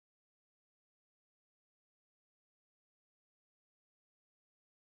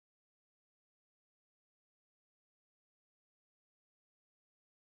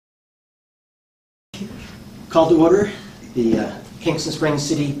Call to order the Kingston Springs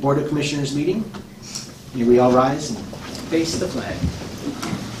City Board of Commissioners meeting. May we all rise and face the flag.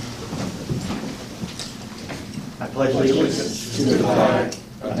 I pledge allegiance to the flag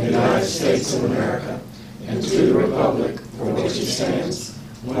of the United States of America and to the republic for which it stands,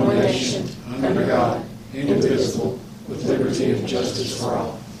 one nation, under God, indivisible, with liberty and justice for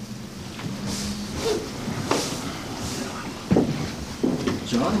all.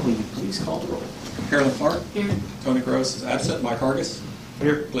 John, will you please call the roll? Carolyn Clark. Here. Tony Gross is absent. Mike Hargis.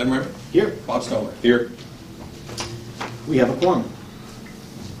 Here. Glenn Raymond. Here. Bob Stoller. Here. We have a quorum.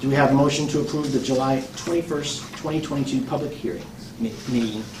 Do we have a motion to approve the July 21st, 2022 public hearings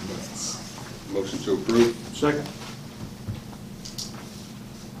meeting minutes? Motion to approve. Second.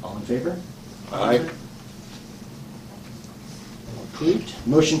 All in favor? Aye. Approved.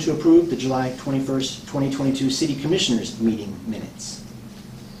 Motion to approve the July 21st, 2022 City Commissioners meeting minutes.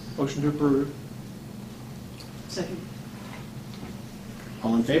 Motion to approve. Second.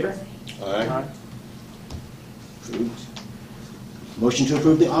 All in favor? Aye. Approved. Motion to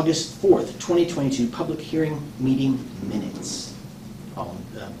approve the August 4th, 2022 public hearing meeting minutes.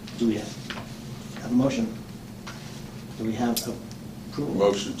 Do we have a motion? Do we have approval?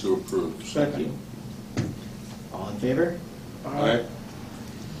 Motion to approve. Thank you. All in favor? Aye.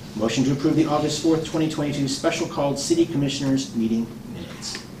 Motion to approve the August 4th, 2022 special called City Commissioners meeting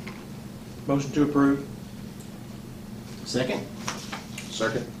minutes. Motion to approve. Second?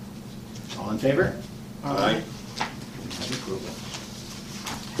 Second. All in favor? Aye. Have approval.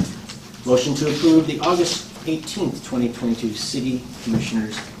 Motion to approve the August 18th, 2022 City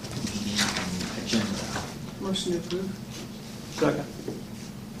Commissioners meeting agenda. Motion to approve. Second.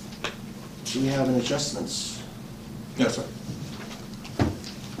 Do we have any adjustments? Yes, sir.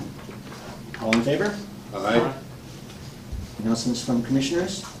 All in favor? Aye. Announcements from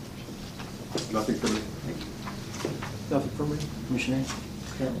commissioners? Nothing for me. Nothing for me. Commissioner?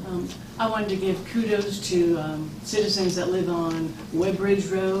 I wanted to give kudos to citizens that live on Woodbridge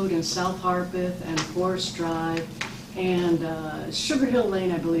Road and South Harpeth and Forest Drive and Sugar Hill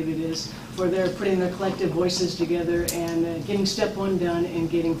Lane, I believe it is, for their putting their collective voices together and getting step one done and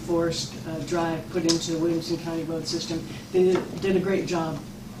getting Forest Drive put into the Williamson County road system. They did a great job,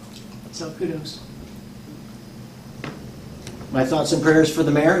 so kudos. My thoughts and prayers for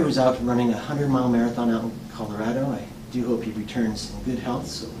the mayor who's out running a 100-mile marathon out in Colorado. I do hope he returns in good health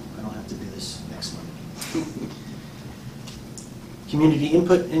so I don't have to do this next month. Community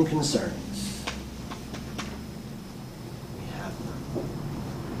input and concerns. We have none.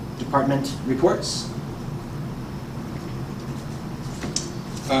 Department reports.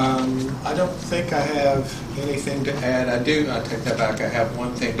 I don't think I have anything to add. I take that back. I have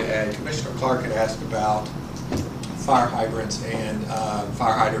one thing to add. Commissioner Clark had asked about fire hydrants and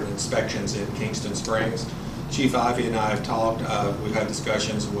fire hydrant inspections in Kingston Springs. Chief Ivy and I have talked. We've had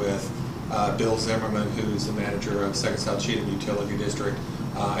discussions with Bill Zimmerman, who's the manager of Second South Cheatham Utility District,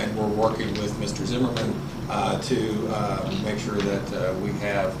 and we're working with Mr. Zimmerman to make sure that we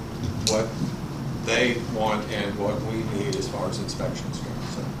have what they want and what we need as far as inspections go.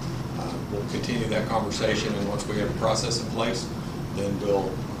 So we'll continue that conversation, and once we have a process in place, then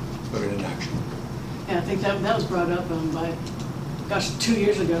we'll put it in action. And I think that was brought up by, gosh, 2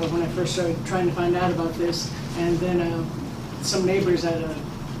 years ago when I first started trying to find out about this. And then some neighbors at a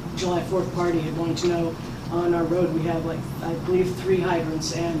July 4th party had wanted to know on our road we have, like, I believe 3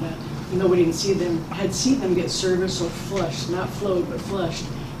 hydrants, and nobody had seen them get serviced or flushed, not flowed but flushed.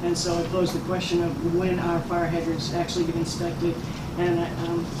 And so I posed the question of when our fire hydrants actually get inspected. And I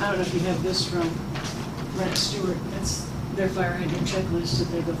don't know if you have this from Brent Stewart. That's their fire hydrant checklist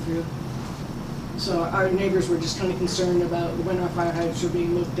that they go through. So our neighbors were just kind of concerned about when our fire hydrants were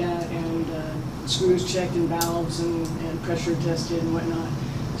being looked at and screws checked and valves and pressure tested and whatnot.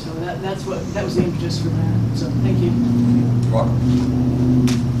 So that was the impetus for that. So thank you. You're welcome.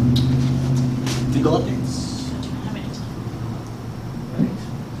 Legal updates. Right.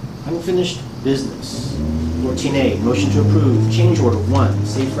 Unfinished business. 14A, motion to approve change order 1,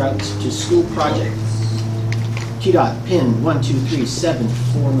 safe routes to school project. TDOT PIN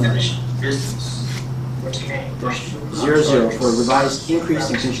 12374. 00 for a revised increase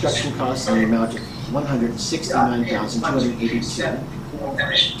in construction costs in the amount of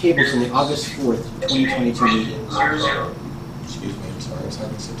 $169,282. Tabled from the August 4th, 2022 meeting. Excuse me, I'm sorry, I was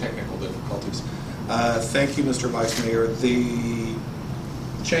having some technical difficulties. Thank you, Mr. Vice Mayor. The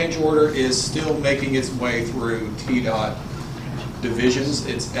change order is still making its way through TDOT divisions.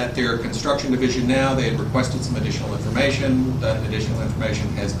 It's at their construction division now. They had requested some additional information. That additional information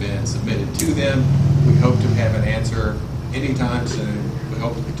has been submitted to them. We hope to have an answer anytime soon. We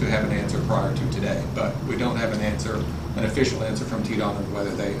hope to have an answer prior to today. But we don't have an official answer from TDOT on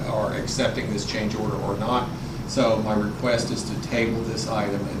whether they are accepting this change order or not. So my request is to table this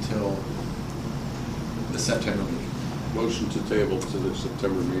item until the September meeting. Motion to table to the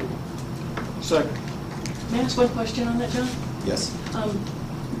September meeting. Second. May I ask one question on that, John? Yes.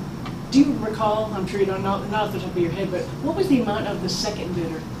 Do you recall, I'm sure you don't know, not off the top of your head, but what was the amount of the second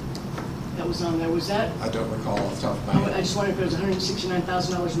bidder that was on there? Was that, I don't recall off the top of my head. I just wondered if it was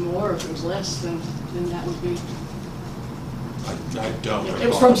 $169,000 more, or if it was less than that would be. I don't recall. It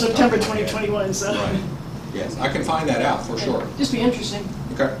was from off the top September of my head. 2021, so. Right. Yes, I can find that out for sure. Just be interesting.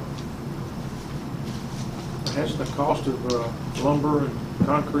 Okay. Has the cost of lumber and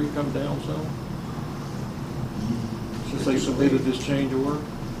concrete come down some? Since they submitted this change order?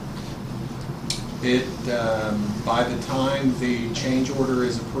 It, by the time the change order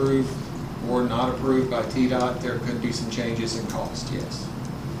is approved or not approved by TDOT, there could be some changes in cost, yes.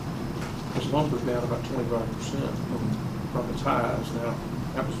 Because lumber's down about 25% from its highs now.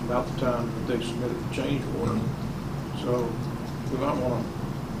 That was about the time that they submitted the change order. So we might want to,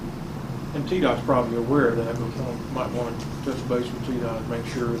 and TDOT's probably aware of that, but we might want to touch base with TDOT and make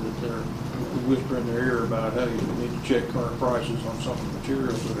sure that they're whispering in their ear about, hey, we need to check current prices on some of the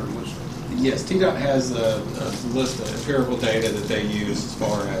materials that are listed. Yes, TDOT has a list of empirical data that they use as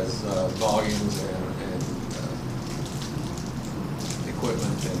far as volumes and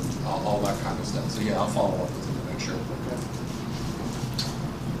equipment and all that kind of stuff. So yeah, I'll follow up with them to make sure. Okay.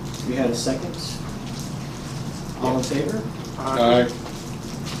 We had a second. All in favor? Aye.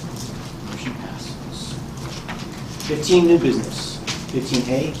 Motion passes. 15, new business.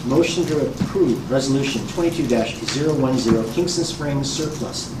 15A, motion to approve Resolution 22-010 Kingston Springs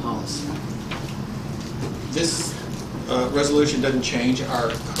surplus policy. This resolution doesn't change our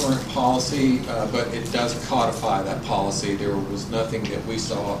current policy, but it does codify that policy. There was nothing that we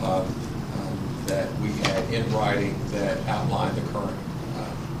saw that we had in writing that outlined the current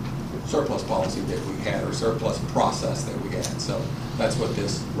surplus policy that we had, or surplus process that we had. So that's what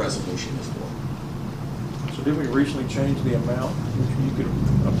this resolution is for. So did we recently change the amount which you could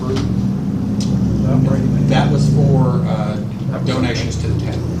approve? That was for donations to the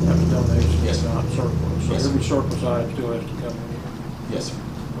town. That was donation, Yes, sir. not surplus. So Yes, sir. every surplus item still has to come in here. Yes, sir.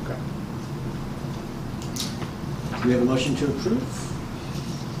 Okay. Do we have a motion to approve?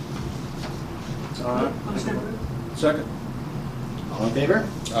 All right. Motion approved. Second. All in favor?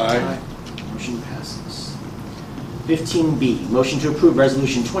 Aye. Motion passes. 15B, motion to approve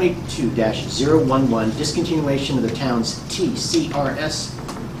Resolution 22-011 discontinuation of the town's TCRS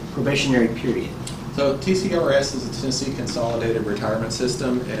probationary period. So TCRS is the Tennessee Consolidated Retirement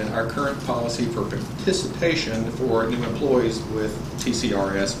System, and our current policy for participation for new employees with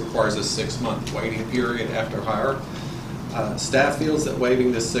TCRS requires a 6-month waiting period after hire. Staff feels that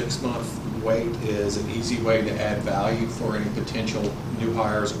waiving this 6-month wait is an easy way to add value for any potential new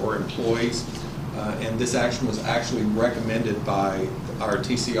hires or employees. And this action was actually recommended by our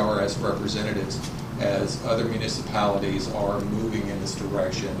TCRS representatives, as other municipalities are moving in this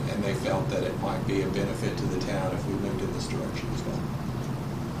direction, and they felt that it might be a benefit to the town if we moved in this direction as well.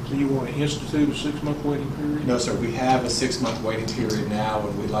 So you want to institute a 6-month waiting period? No, sir, we have a 6-month waiting period now,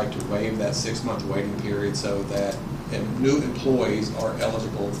 and we'd like to waive that 6-month waiting period so that new employees are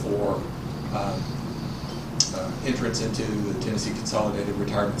eligible for entrance into the Tennessee Consolidated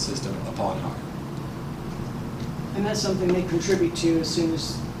Retirement System upon hire. And that's something they contribute to as soon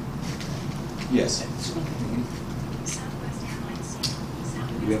as. Yes.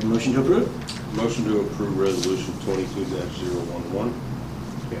 Do we have a motion to approve? Motion to approve Resolution 22-011. Do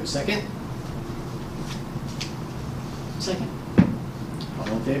we have a second? Second. All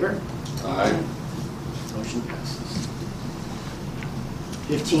in favor? Aye. Motion passes.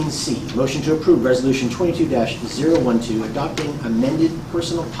 15C, motion to approve Resolution 22-012 adopting amended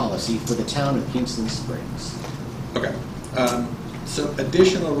personal policy for the town of Kingston Springs. Okay. So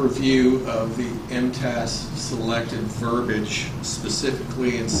additional review of the MTAS selected verbiage,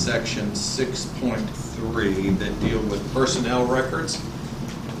 specifically in section 6.3 that deal with personnel records.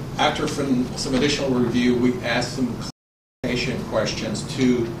 After some additional review, we asked some clarification questions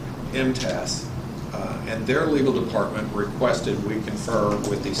to MTAS, and their legal department requested we confer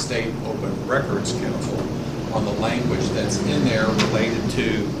with the State Open Records Council on the language that's in there related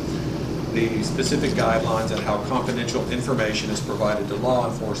to the specific guidelines and how confidential information is provided to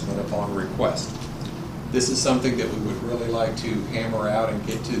law enforcement upon request. This is something that we would really like to hammer out and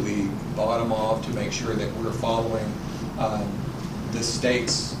get to the bottom of to make sure that we're following the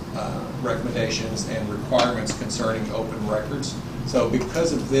state's recommendations and requirements concerning open records. So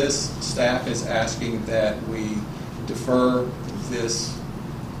because of this, staff is asking that we defer this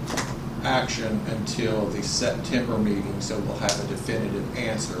action until the September meeting, so we'll have a definitive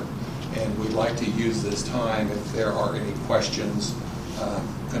answer. And we'd like to use this time if there are any questions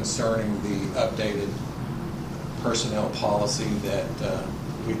concerning the updated personnel policy that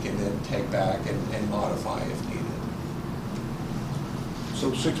we can then take back and modify if needed.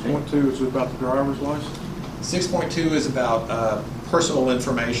 So 6.2 is about the driver's license? 6.2 is about personal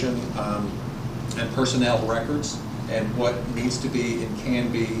information and personnel records and what needs to be and can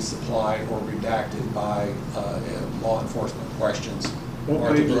be supplied or redacted by law enforcement questions.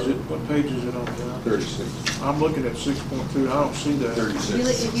 What page is it? What page is it on, John? 36. I'm looking at 6.2. I don't see that.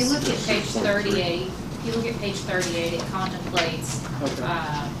 36. If you look at page 38, it contemplates, Okay.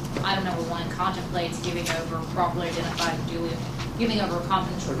 item number 1 contemplates giving over properly identified giving over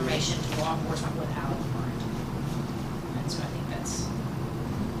confidential information to law enforcement without a warrant. And so I think that's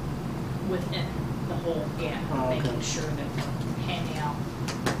within the whole gamut, Oh, okay. making sure that we're handing out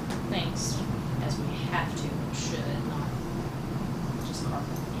things as we have to and should, not just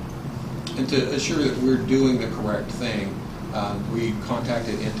carpet. And to assure that we're doing the correct thing, we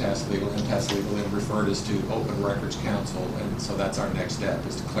contacted Intas Legal. Intas Legal then referred us to Open Records Council, and so that's our next step,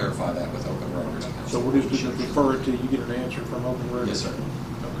 is to clarify that with Open Records Council. So we're just going to refer it to, you get an answer from Open Records? Yes, sir.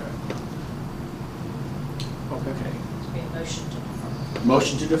 Okay. Okay, so we have a motion to defer.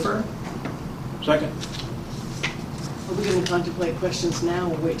 Motion to defer? Second? Are we going to contemplate questions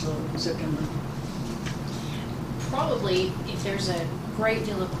now or wait till September? Probably, if there's a great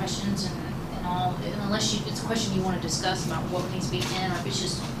deal of questions and all, unless it's a question you want to discuss about what needs to be in, or if it's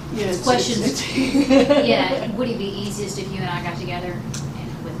just Yeah, questions. Yeah, would it be easiest if you and I got together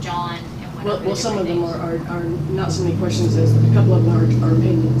and with John and went over Well, some of them different are not so many questions as a couple of them are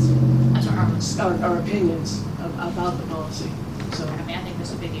opinions, things? I'm sorry, are opinions about the policy. So I mean, I think this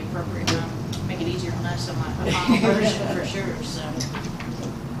would be the appropriate time, make it easier on us on my final version for sure, so.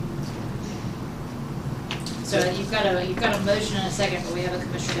 So you've got a motion and a second, but we have a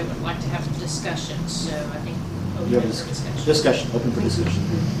commissioner that would like to have a discussion, so I think You open have for discussion. discussion, open for discussion.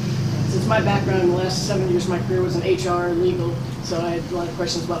 since my background in the last 7 years of my career was in HR, legal, so I had a lot of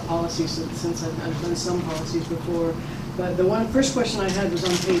questions about policies since I've done some policies before. But the first question I had was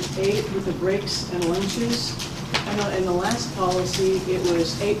on page 8 with the breaks and lunches. I know in the last policy, it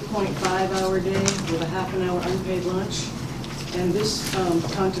was 8.5-hour day with a half an hour unpaid lunch. And this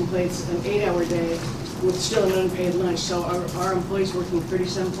contemplates an 8-hour day with still an unpaid lunch. So our employees working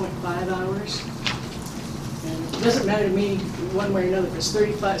 37.5 hours. And it doesn't matter to me one way or another if it's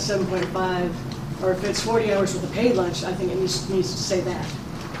 37.5 or if it's 40 hours with a paid lunch. I think it needs to say that.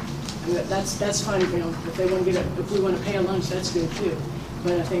 And that's fine, you know, if they want to if we want to pay a lunch, that's good too.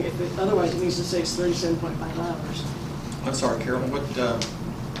 But I think otherwise it needs to say it's 37.5 hours. I'm sorry, Carolyn, what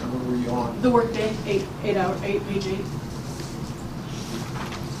were you on? The workday, 8 hour, page 8.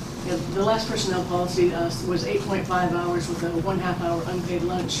 Yeah, the last personnel policy was 8.5 hours with a 1/2 hour unpaid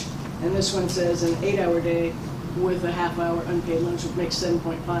lunch. And this one says an 8-hour day with a half-hour unpaid lunch, which makes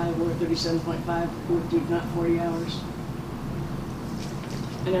 7.5 or 37.5 work week, not 40 hours.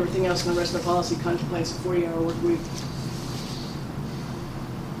 And everything else in the rest of the policy contemplates a 40-hour work week.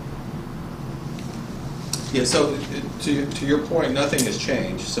 Yeah, so to your point, nothing has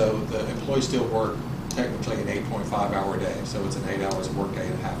changed. So the employees still work technically an 8.5-hour day. So it's an 8 hours of work day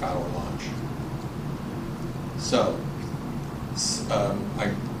and a half-hour lunch. So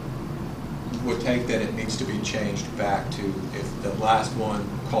I would take that it needs to be changed back to, if the last one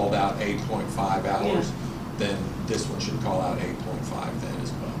called out 8.5 hours, then this one should call out 8.5 then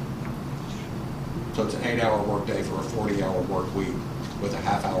as well. So it's an 8-hour work day for a 40-hour work week with a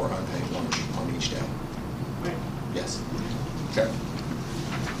half-hour unpaid lunch on each day. Right. Yes. Okay.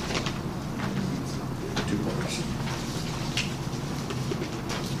 2 points.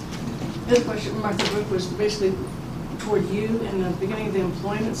 The other question, Martha Brooke, was basically toward you in the beginning of the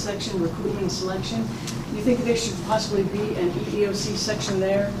employment section, recruitment and selection. Do you think there should possibly be an EEOC section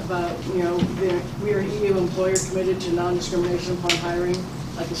there about, you know, we are an EEO employer committed to non-discrimination upon hiring,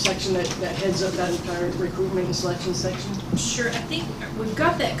 like a section that heads up that entire recruitment and selection section? Sure, I think we've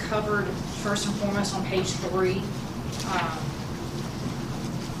got that covered first and foremost on page 3,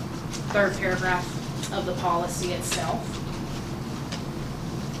 third paragraph of the policy itself.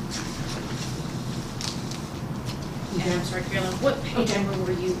 And I'm sorry, Carolyn, what page number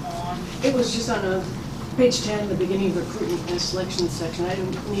were you on? It was just on page 10, the beginning of the recruitment and selection section. I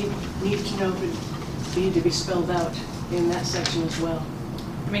didn't need to know if it needed to be spelled out in that section as well.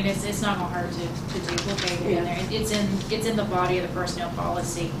 I mean, it's not gonna hurt to duplicate it in there. It's in the body of the personnel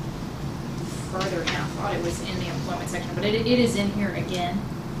policy further down. I thought it was in the employment section, but it is in here again.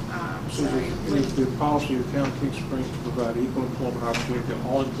 So the policy of the County of Kingston Springs to provide equal employment opportunity to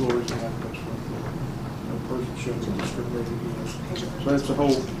all employees and applicants for employment. No person shall be discriminated against. So that's a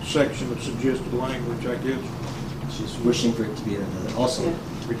whole section of suggested language, I guess. She's wishing for it to be also Yeah.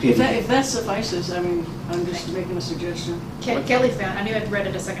 repeated. If that suffices, I mean, I'm just making a suggestion. Kelly found, I knew I'd read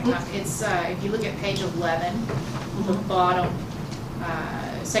it a second time. It's, if you look at page 11, the bottom,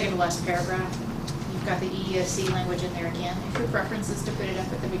 second to last paragraph, you've got the EEOC language in there again. If your preference is to put it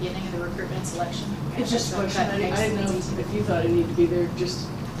up at the beginning of the recruitment and selection. It's just a so question, that I makes didn't know things easier. if you thought it needed to be there, just.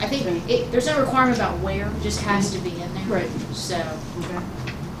 I think there's no requirement about where, it just has to be in there. Right. So, Okay.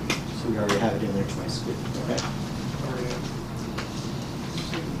 So we already have it in there twice. Good. Okay.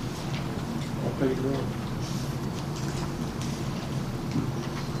 On page 1.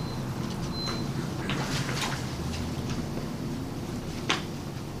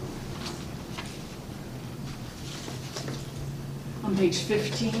 On page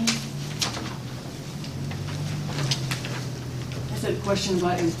 15, that's a question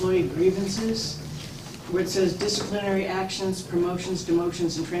about employee grievances, where it says disciplinary actions, promotions,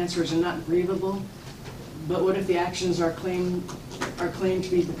 demotions, and transfers are not grievable. But what if the actions are claimed to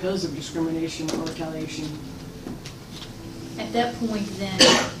be because of discrimination or retaliation? at that point, then,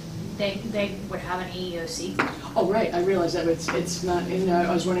 they would have an EEOC. Oh, right, I realize that, but it's not in there.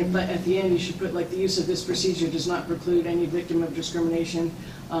 I was wondering, but at the end, you should put, like, the use of this procedure does not preclude any victim of discrimination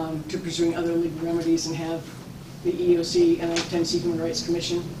to pursuing other legal remedies, and have the EEOC and the Tennessee Human Rights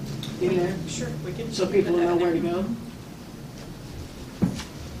Commission in there, Sure, we can. so people put that know in where to there. go.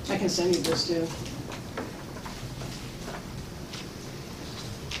 I can send you this, too.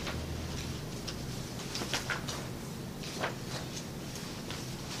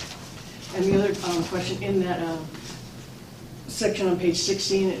 And the other question in that section on page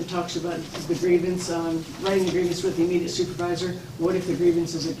 16, it talks about the grievance, writing the grievance with the immediate supervisor. What if the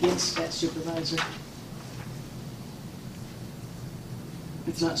grievance is against that supervisor?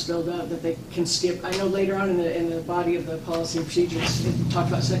 It's not spelled out that they can skip. I know later on in the body of the policy and procedures, it talked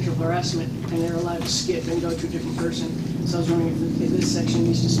about sexual harassment, and they're allowed to skip and go to a different person. So I was wondering if this section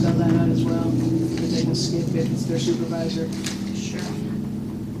needs to spell that out as well, that they can skip if it's their supervisor. Sure.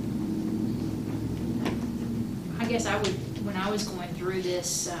 I guess I would, when I was going through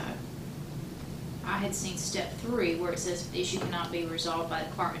this, I had seen step 3 where it says the issue cannot be resolved by the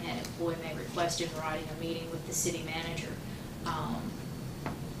department head, employee may request in writing a meeting with the city manager.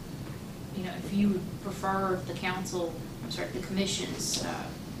 You know, if you would prefer the the commission's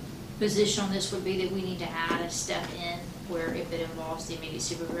position on this would be that we need to add a step in where if it involves the immediate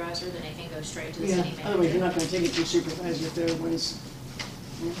supervisor, then it can go straight to the city manager. Otherwise, you're not going to take it to your supervisor if they're the ones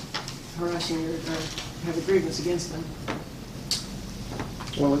harassing you or have a grievance against them.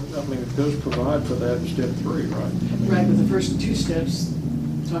 Well, I mean, it does provide for that in step 3, right? Right, but the first 2 steps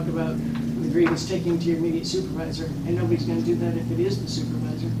talk about the grievance taking to your immediate supervisor, and nobody's going to do that if it is the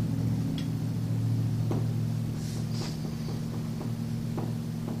supervisor.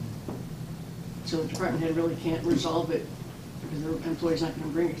 So the department head really can't resolve it because the employee's not going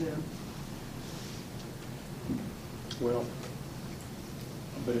to bring it to them. Well,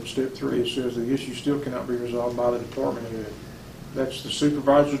 but in step 3, it says the issue still cannot be resolved by the department head. That's the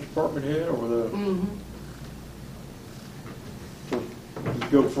supervisor's department head, or the, you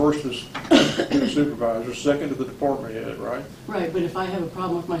go first as the supervisor, second to the department head, right? Right, but if I have a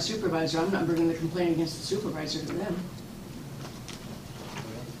problem with my supervisor, I'm not bringing the complaint against the supervisor to them.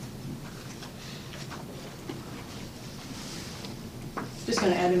 Just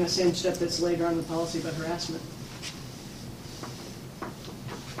kind of adding the same step that's later on in the policy about harassment.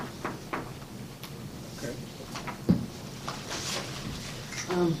 Okay.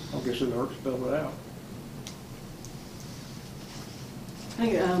 I I guess it hurts to spell it out.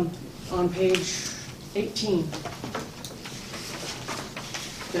 think on page 18,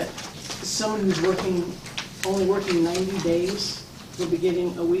 that someone who's only working 90 days will be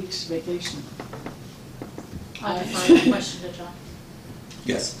getting a week's vacation. I'll defer that question to John.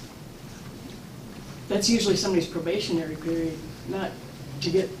 Yes. That's usually somebody's probationary period, not to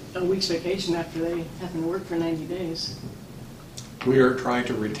get a week's vacation after they happen to work for 90 days. We are trying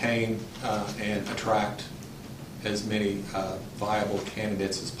to retain and attract as many viable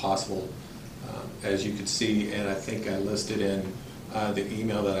candidates as possible. As you could see, and I think I listed in the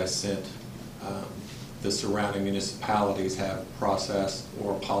email that I sent, the surrounding municipalities have a process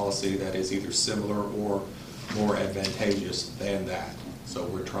or a policy that is either similar or more advantageous than that. So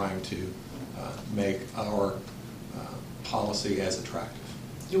we're trying to make our policy as attractive.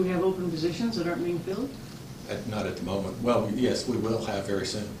 Do we have open positions that aren't being filled? Not at the moment. Well, yes, we will have very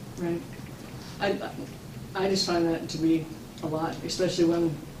soon. Right. I just find that to be a lot, especially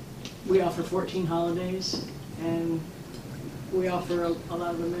when We offer 14 holidays, and we offer a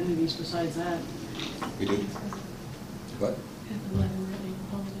lot of amenities besides that. We do? What? Have 11 written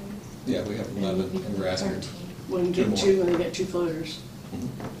holidays. Yeah, we have 11, and we're asking. 13. When we Two get more. two, and they get 2 floaters.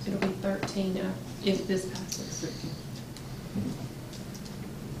 It'll be 13 if this passes.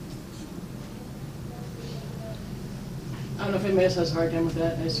 I don't know if anybody else has a hard time with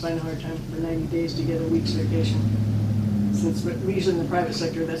that. I just find a hard time for 90 days to get a week's vacation. Since we usually in the private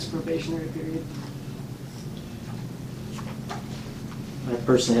sector, that's a probationary period. I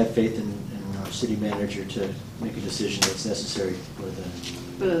personally have faith in our city manager to make a decision that's necessary for the,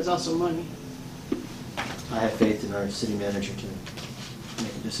 But it's also money. I have faith in our city manager to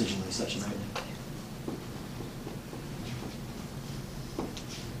make a decision on such an item.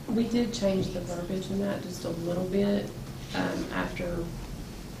 We did change the verbiage in that just a little bit after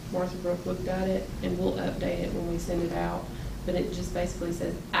Martha Brooke looked at it, and we'll update it when we send it out. But it just basically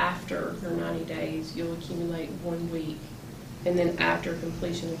says after your 90 days, you'll accumulate 1 week. And then after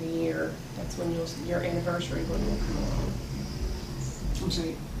completion of the year, that's when your anniversary one will come along. I'm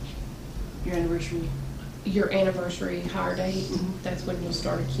sorry, your anniversary. Your anniversary hire date, Mhm. that's when you'll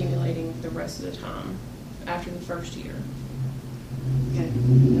start accumulating the rest of the time after the first year. Okay,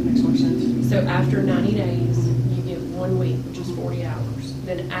 that makes more sense. So after 90 days, you get 1 week, which is 40 hours.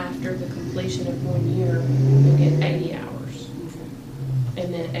 Then after the completion of 1 year, you'll get 80 hours.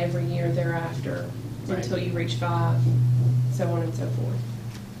 And then every year thereafter, until you reach 5, so on and so forth.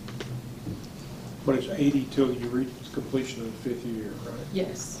 But it's 80 till you reach completion of the 5th year, right?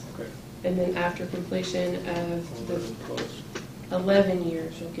 Yes. Okay. And then after completion of 11 the plus. 11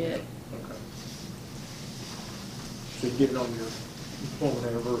 years, you'll get, Okay. So you get it on your employment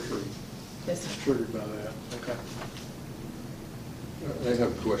anniversary, this it's triggered by that. Okay. I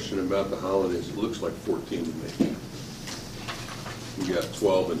have a question about the holidays. It looks like 14 to me. We got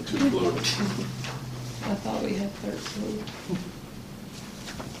 12 and 2 floaters. I thought we had 13.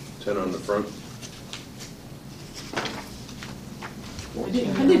 10 on the front. I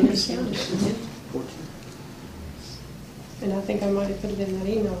didn't understand it. 14. And I think I might have put it in that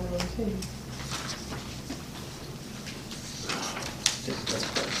email wrong too.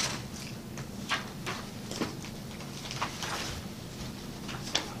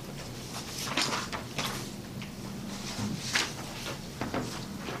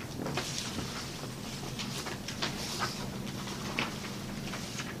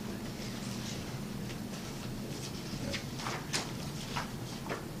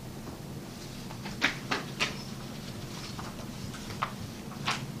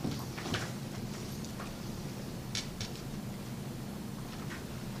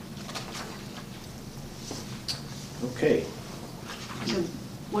 Okay. So,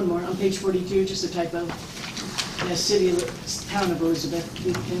 one more, on page 42, just a typo. Yeah, town of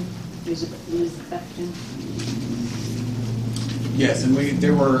Elizabethton. Yes, and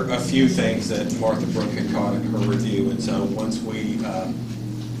there were a few things that Martha Brooke had caught in her review, and so once we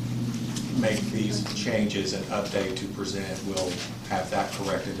make these changes and update to present, we'll have that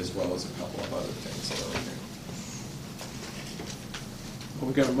corrected as well as a couple of other things that are in there. Well,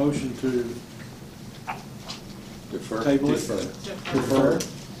 we got a motion to Defer. table it? Defer. Defer.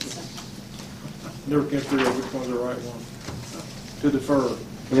 Never can figure out which one's the right one. To defer.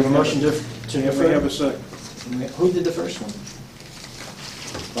 We have a motion to And we have a second. Who did the first one?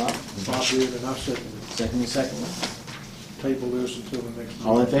 Bob? Bob did, and I seconded it. Second, the second one? Table this until the next.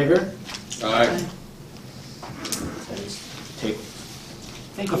 All in favor? Aye. That is, take,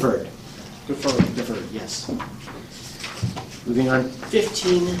 Thank you. deferred. Defer. Deferred, yes. Moving on,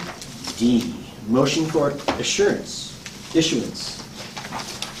 15D, motion for issuance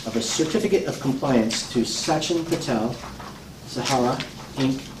of a certificate of compliance to Sachin Patel, Sahara,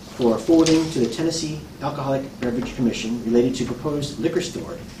 Inc., for forwarding to the Tennessee Alcoholic Beverage Commission related to proposed liquor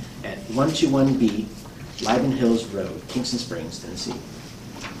store at 121B Liban Hills Road, Kingston Springs, Tennessee.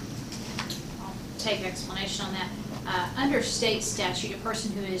 I'll take explanation on that. Under state statute, a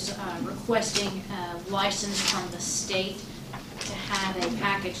person who is requesting a license from the state to have a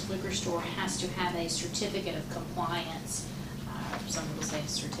packaged liquor store has to have a certificate of compliance. Some people say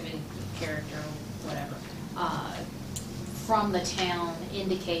certificate of character or whatever, from the town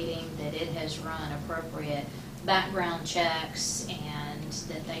indicating that it has run appropriate background checks and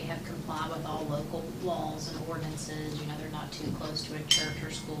that they have complied with all local laws and ordinances. You know, they're not too close to a church or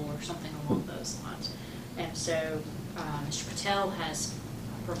school or something along those lines. And so Mr. Patel has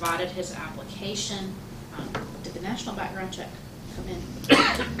provided his application. Did the national background check come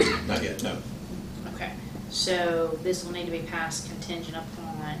in? Not yet, no. Okay, so this will need to be passed contingent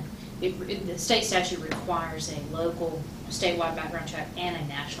upon the state statute requires a local statewide background check and a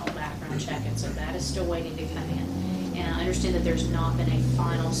national background check, and so that is still waiting to come in. And I understand that there's not been a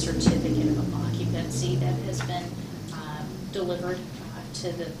final certificate of occupancy that has been delivered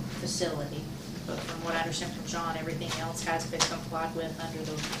to the facility. But from what I understand from John, everything else has been complied with under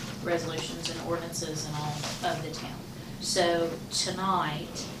the resolutions and ordinances and all of the town. So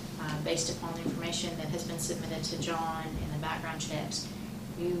tonight, based upon the information that has been submitted to John and the background checks,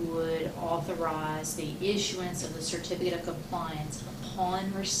 you would authorize the issuance of the certificate of compliance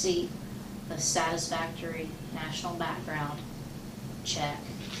upon receipt of satisfactory national background check.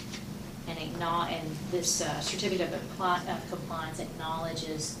 And this certificate of compliance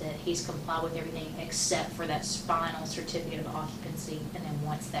acknowledges that he's complied with everything except for that final certificate of occupancy. And then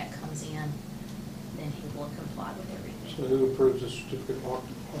once that comes in, then he will comply with everything. So who approves the certificate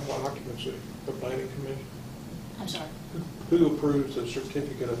of occupancy? The planning commission? I'm sorry. Who approves the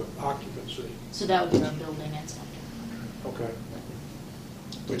certificate of occupancy? So that would be our building inspector. Okay.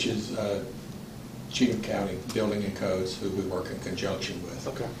 Which is Cheatham County Building and Codes, who we work in conjunction with.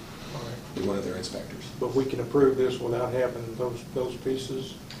 Okay. All right. Be one of their inspectors. But we can approve this without having those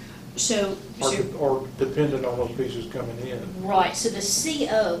pieces? Or dependent on those pieces coming in? Right, so the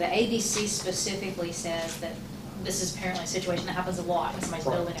CO, the ABC specifically says that this is apparently a situation that happens a lot when somebody's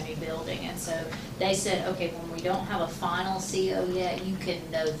Right. building a new building. And so they said, okay, when we don't have a final CO yet, you can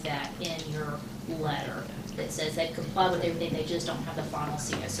note that in your letter that says they've complied with everything, they just don't have the final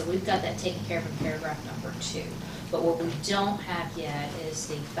CO. So we've got that taken care of in paragraph number 2. But what we don't have yet is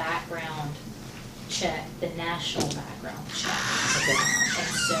the background check, the national background check. And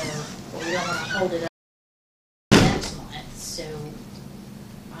so we don't want to hold it up next month. So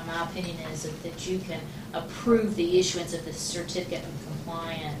my opinion is that you can approve the issuance of the certificate of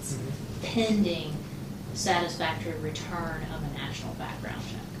compliance pending satisfactory return of a national background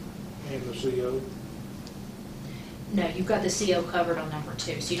check. And the CO? No, you've got the CO covered on number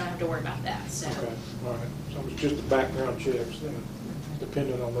 2, so you don't have to worry about that. So. Okay, all right. So it's just the background checks, then,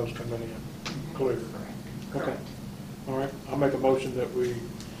 depending on those coming in. Clear. Correct. Okay. All right. I'll make a motion that we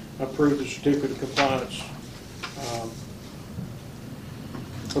approve the certificate of compliance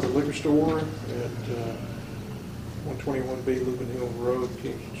for the liquor store at 121B Lupin Hill Road,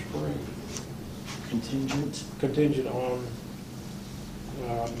 Kingston Springs. Contingent on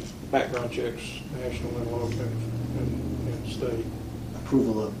background checks, national and local and state.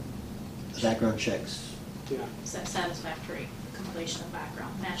 Approval of the background checks. Yeah. Is that satisfactory completion of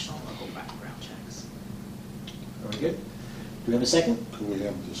background, national and local background checks? Very good. Do we have a second? Can we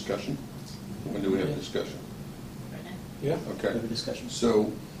have a discussion? When do we have discussion? Right now? Yeah. Do we Okay. have a discussion?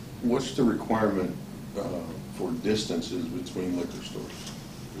 So what's the requirement for distances between liquor stores?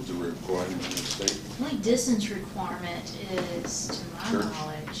 Is there a requirement in the state? The only distance requirement is, to my Church.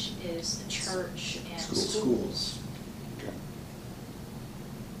 knowledge, is the church and Schools. Okay.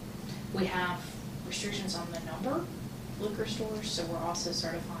 We have restrictions on the number of liquor stores, so we're also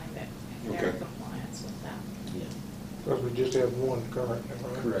certifying that they're in Okay. compliance with that. Yeah. Because we just have one currently,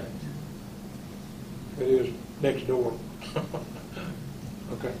 right? Correct. It is next door.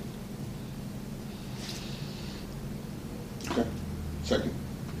 Okay. Okay. Second.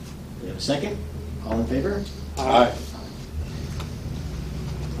 We have a second? All in favor? Aye.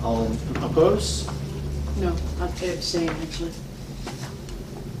 All opposed? No, I'd abstain, actually.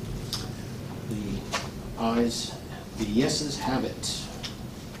 The ayes, the yeses have it.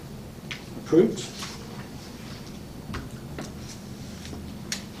 Approved.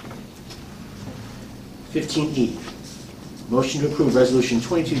 E, motion to approve Resolution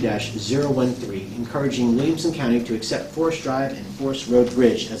 22-013, encouraging Williamson County to accept Forest Drive and Forest Road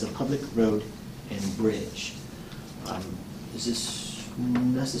Bridge as a public road and bridge. Is this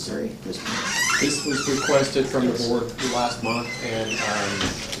necessary at this point? This was requested from the board last month, and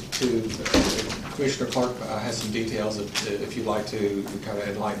Commissioner Clark has some details if you'd like to kind of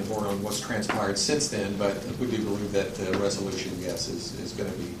enlighten the board on what's transpired since then, but we do believe that the resolution, yes, is going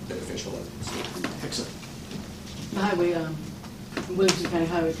to be beneficial. Excellent. The highway, Williamson County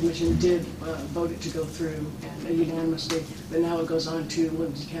Highway Commission did vote it to go through and unanimously, but now it goes on to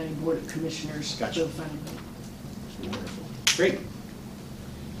Williamson County Board of Commissioners. Gotcha. for the final vote. Wonderful. Great.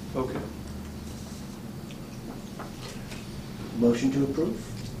 Okay. Motion to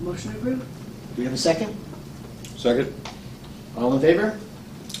approve. Motion approved? Do we have a second? Second? All in favor?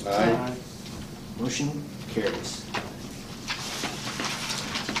 Aye. Motion carries.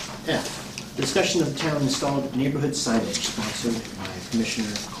 F, discussion of town installed neighborhood signage sponsored by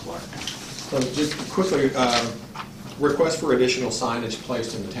Commissioner Clark. So just quickly, Requests for additional signage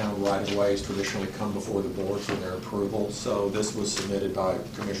placed in the town right-of-ways traditionally come before the board for their approval. So this was submitted by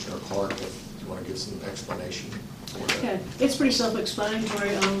Commissioner Clark, if you want to give some explanation for that. Yeah, it's pretty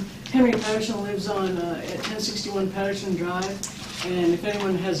self-explanatory. Henry Patterson lives on, at 1061 Patterson Drive, and if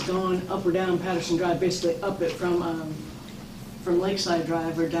anyone has gone up or down Patterson Drive, basically up it from Lakeside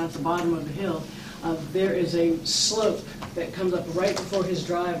Drive or down at the bottom of the hill, there is a slope that comes up right before his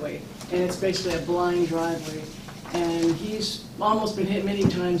driveway, and it's basically a blind driveway. And he's almost been hit many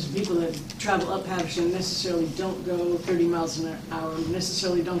times. People that travel up Patterson necessarily don't go 30 miles an hour,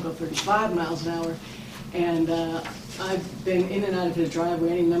 necessarily don't go 35 miles an hour. And I've been in and out of his driveway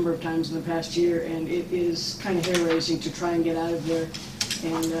any number of times in the past year, and it is kind of hair-raising to try and get out of there,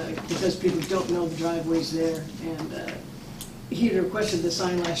 and because people don't know the driveway's there. And he had requested the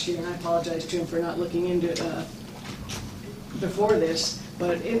sign last year, and I apologize to him for not looking into it before this.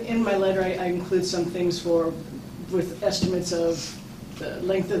 But in my letter, I include some things with estimates of the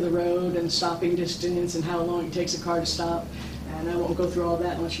length of the road and stopping distance and how long it takes a car to stop. And I won't go through all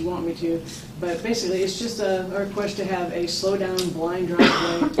that unless you want me to. But basically, it's just a request to have a slow-down blind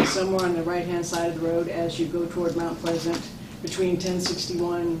driveway somewhere on the right-hand side of the road as you go toward Mount Pleasant between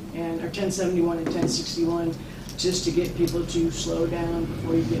 1071 or 1071 and 1061, just to get people to slow down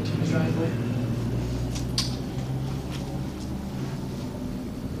before you get to the driveway.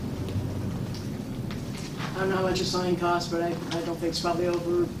 I don't know how much a sign costs, but I don't think it's probably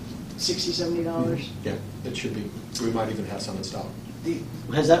over $60, $70. Yeah, it should be. We might even have some in stock.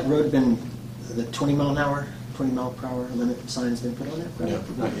 Has that road been, the 20 mile per hour limit signs been put on it? No,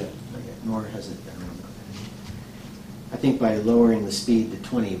 not yet. Not yet, nor has it been. I think by lowering the speed to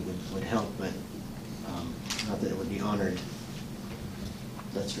 20 would help, but not that it would be honored.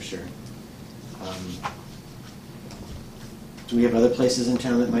 That's for sure. Do we have other places in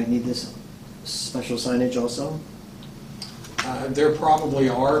town that might need this special signage also? There probably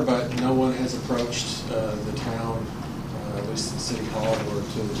are, but no one has approached the town, at least the city hall, or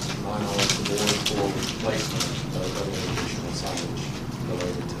to my knowledge, the board for placement of any additional signage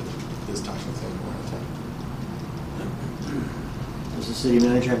related to this type of thing around town. Does the city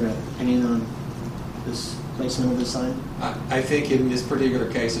manager have an opinion on this placement of the sign? I think in this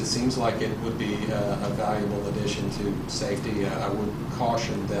particular case, it seems like it would be a valuable addition to safety. I would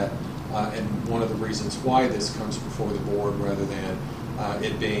caution that, and one of the reasons why this comes before the board rather than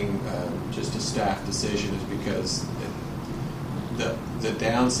it being just a staff decision is because the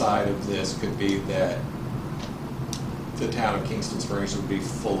downside of this could be that the town of Kingston Springs would be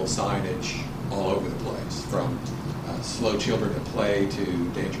full of signage all over the place, from slow children at play to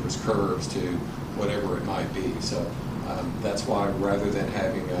dangerous curves to whatever it might be. So that's why, rather than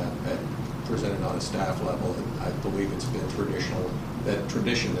having it presented on a staff level, I believe it's been tradition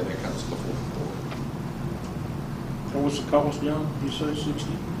that it comes before the board. And what's the cost, John? You say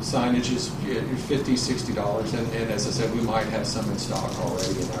 60? Signage is $50, $60, and as I said, we might have some in stock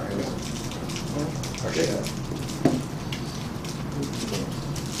already in our staff.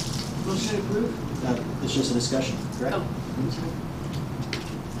 Motion approved? It's just a discussion, correct? Oh, I'm sorry.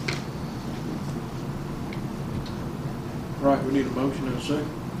 Right, we need a motion and a second.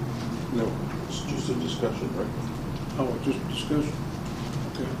 No, it's just a discussion, right? Oh, just a discussion?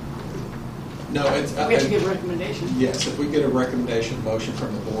 Okay. No, it's... We have to give a recommendation. Yes, if we get a recommendation, motion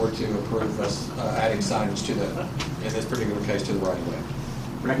from the board to approve us adding signage to in this particular case, to the right-of-way.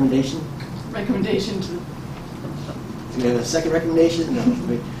 Recommendation? Recommendation to, Do we have a second recommendation? No.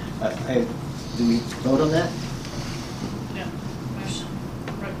 Do we vote on that? No,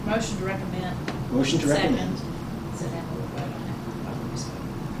 motion to recommend. Motion to recommend. Second. So then we'll vote on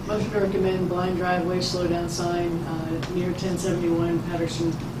it. motion to recommend blind driveway slow down sign near 1071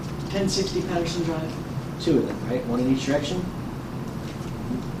 Patterson, 1060 Patterson Drive. Two of them, right? One in each direction?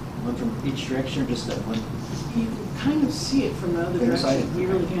 One from each direction, or just that one? You can kind of see it from the other From the side? direction. You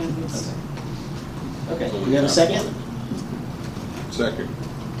really can. It's, Okay, do we have a second? Second.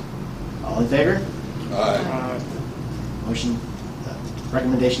 All in favor? Aye. Motion,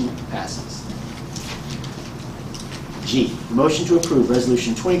 recommendation passes. G, motion to approve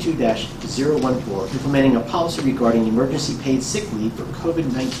Resolution 22-014, implementing a policy regarding emergency paid sick leave for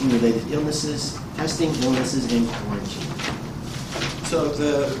COVID-19 related illnesses, testing, illnesses, and quarantine. So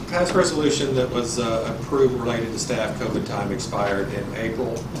the past resolution that was approved related to staff COVID time expired in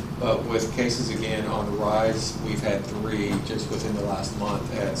April. With cases again on the rise, we've had 3 just within the last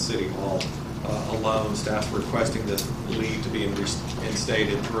month at City Hall alone. Staff requesting this leave to be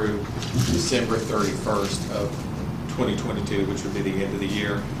instated through December 31st of 2022, which would be the end of the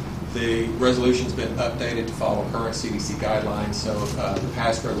year. The resolution's been updated to follow current CDC guidelines, so the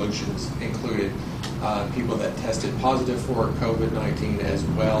past resolutions included people that tested positive for COVID-19, as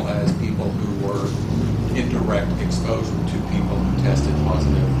well as people who were in direct exposure to people who tested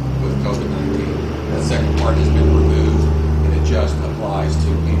positive with COVID-19. The second part has been removed, and it just applies to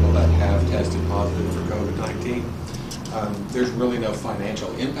people that have tested positive for COVID-19. There's really no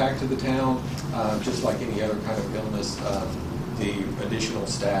financial impact to the town. Just like any other kind of illness, the additional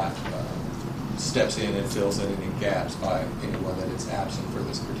staff steps in and fills in any gaps by anyone that is absent for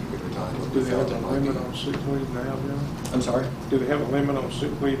this particular time. Do they have a limit on sick leave now, John? I'm sorry? Do they have a limit on sick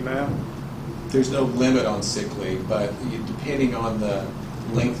leave now? There's no limit on sick leave, but depending on the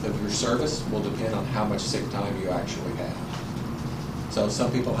length of your service will depend on how much sick time you actually have. So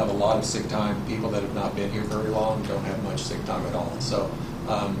some people have a lot of sick time. People that have not been here very long don't have much sick time at all. So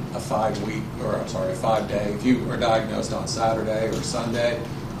a 5 day, if you are diagnosed on Saturday or Sunday,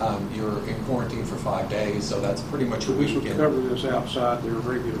 you're in quarantine for 5 days, so that's pretty much a So this would weekend. cover this outside their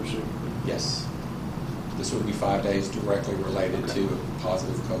regular sick leave? Yes. This would be 5 days directly related to a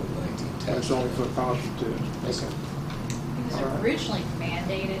positive COVID-19 test. That's only for positive tests? Yes, sir. It was All right. originally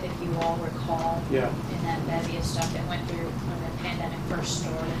mandated, if you all recall, Yeah. in that bevy of stuff that went through when the pandemic first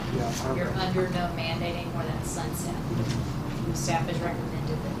started. Yeah, I You're remember. under no mandating or that sunset. The staff has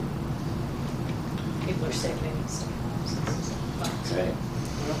recommended that people are sick, they need to stay home. So- Okay.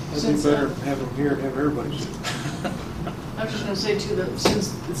 Well, it'd Since, be better to have them here and have everybody sick. I was just gonna say too, that since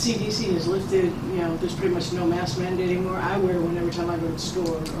the CDC has lifted, there's pretty much no mask mandate anymore. I wear one every time I go to the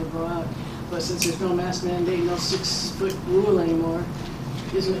store or go out. But since there's no mask mandate, no 6-foot rule anymore,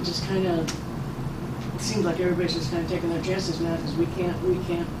 isn't it just kind of, it seems like everybody's just kind of taking their chances now, because we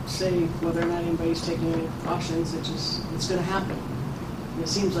can't say whether or not anybody's taking any precautions. It's gonna happen. And it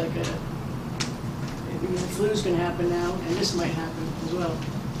seems like the flu's gonna happen now, and this might happen as well.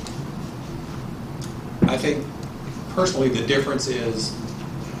 I think personally the difference is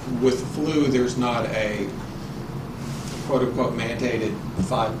with the flu, there's not a quote-unquote mandated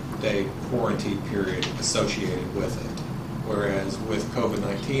 5-day quarantine period associated with it. Whereas with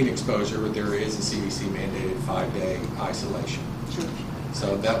COVID-19 exposure, there is a CDC mandated 5-day isolation. Sure.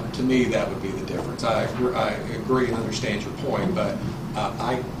 So that, to me, that would be the difference. I agree and understand your point, but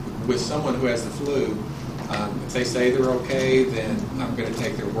with someone who has the flu, if they say they're okay, then I'm going to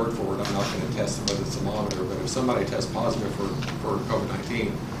take their word for it. I'm not going to test them with a thermometer. But if somebody tests positive for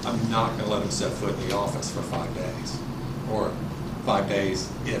COVID-19, I'm not going to let them set foot in the office for 5 days, or 5 days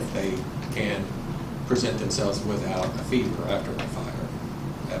if they can present themselves without a fever after a fire.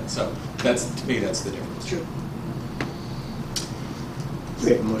 And so that's, to me, that's the difference. Sure.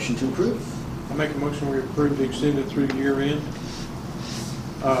 We have a motion to approve. I make a motion we approve the extended through year end,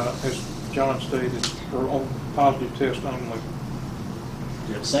 as John stated, for on positive test only. Do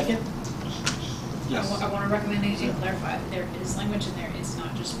you have a second? I want to recommend anything to clarify. There is language in there. It's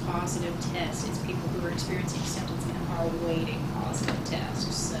not just positive tests. It's people who are experiencing symptoms and are awaiting positive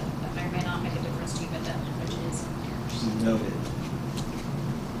tests. So that may or may not make a difference to you, but that language is in there. Noted.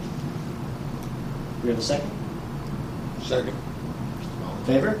 Do we have a second? Second. All in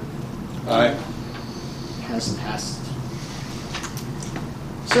favor? Aye. Has passed.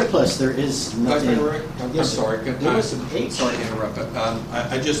 Surplus, there is nothing. I'm Yes, sorry. There was some H. Sorry to interrupt, but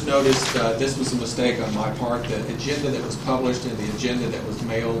I just noticed this was a mistake on my part. The agenda that was published and the agenda that was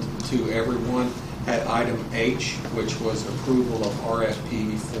mailed to everyone had item H, which was approval of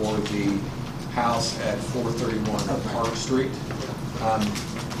RFP for the house at 431 Park Street.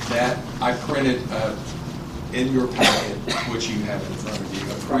 That I printed in your packet, which you have in front of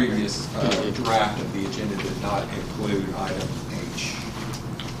you, a previous draft of the agenda did not include item H.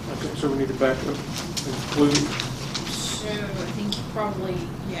 Okay, so we need to back up, include, So I think you probably,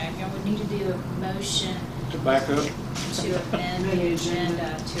 I would need to do a motion to back up. to amend the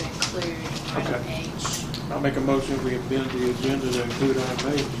agenda to include item Okay. H. I'll make a motion we amend the agenda to include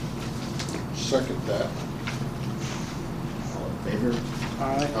item H. Second that. All in favor?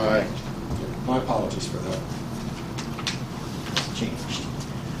 Aye. Aye. My apologies for that. It's changed.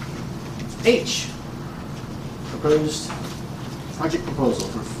 H, proposed project proposal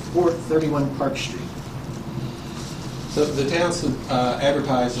for 431 Park Street. So the town's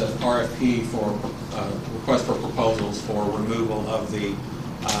advertised an RFP for request for proposals for removal of the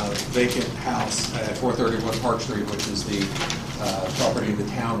vacant house at 431 Park Street, which is the property the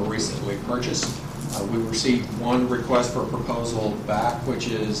town recently purchased. We received one request for proposal back, which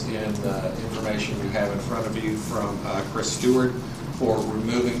is in the information you have in front of you from Chris Stewart for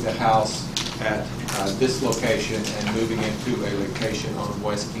removing the house at this location and moving it to a location on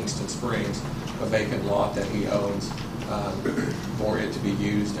West Kingston Springs, a vacant lot that he owns, for it to be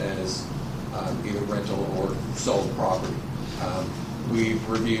used as either rental or sold property. We've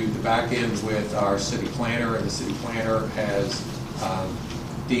reviewed the back end with our city planner, and the city planner has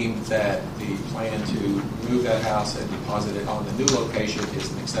deemed that the plan to move that house and deposit it on the new location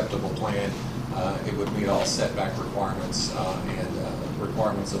is an acceptable plan. It would meet all setback requirements and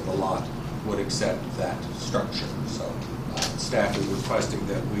requirements of the lot would accept that structure. So staff is requesting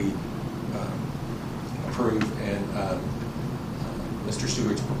that we approve and Mr.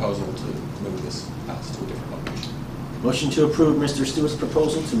 Stewart's proposal to move this house to a different location. Motion to approve Mr. Stewart's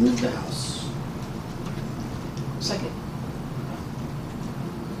proposal to move the house. Second.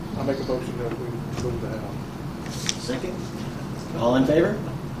 I make a motion that we move the house. Second. All in favor?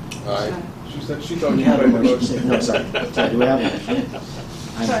 Aye. She thought We you have a made the motion. motion. No, sorry. Sorry, do we have a motion?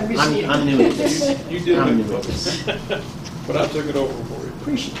 Sorry, Miss Ian. I'm new at this. You did I'm make new the at this. motion. But I took it over for you.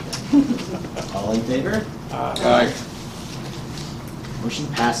 Appreciate that. All in favor? Aye. Motion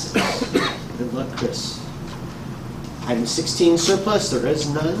passes. Good luck, Chris. Item 16, surplus, there is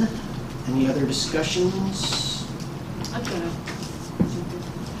none. Any other discussions? I've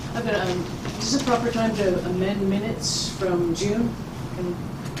got, is this a proper time to amend minutes from June? And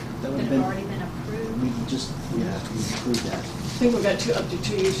That would That have have been, already been approved. we just, yeah, we approved that. I think we've got up to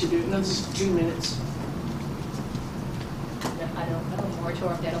 2 years to do it. No, this is June minutes. I don't know,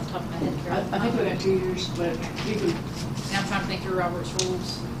 moratorium, dead off the top of my head, Carol. I think we got 2 years, but you can, And I'm trying to think through Robert's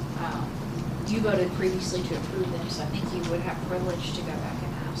rules. You voted previously to approve them, so I think you would have privilege to go back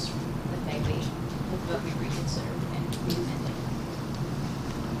and ask that they be, the vote be reconsidered and be amended.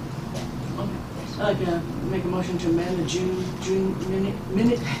 I'd like to make a motion to amend the June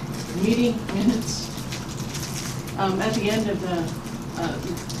meeting minutes. At the end of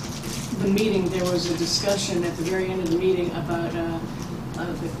the meeting, there was a discussion at the very end of the meeting about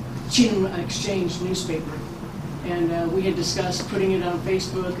the Cheatham Exchange newspaper. And we had discussed putting it on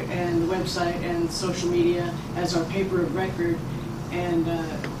Facebook and the website and social media as our paper of record. And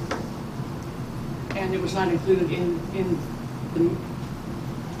it was not included in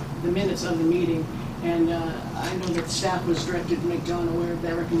the minutes of the meeting. And I know that staff was directed to make John aware of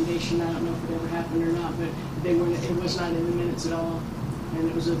that recommendation. I don't know if it ever happened or not, but it was not in the minutes at all. And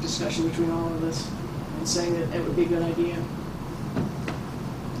it was a discussion between all of us and saying that it would be a good idea.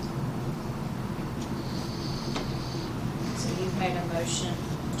 So you've made a motion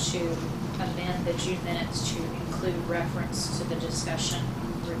to amend the June minutes to include reference to the discussion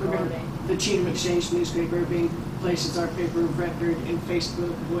regarding. The Cheatham Exchange newspaper being placed as our paper of record in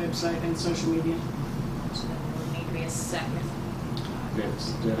Facebook, website, and social media. So there would need to be a second. Do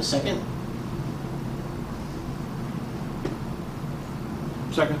we have a second?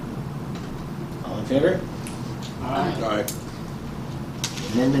 Second. All in favor? Aye.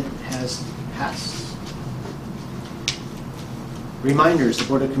 Amendment has passed. Reminders, the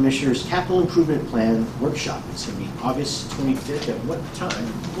Board of Commissioners Capital Improvement Plan Workshop. It's going to be August 25th. At what time?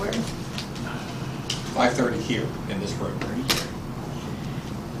 Where? 5:30 here in this room.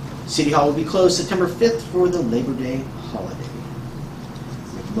 City Hall will be closed September 5th for the Labor Day holiday.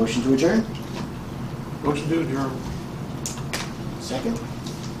 Make a motion to adjourn? Motion to adjourn. Second?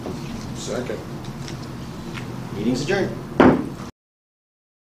 Second. Meeting's adjourned.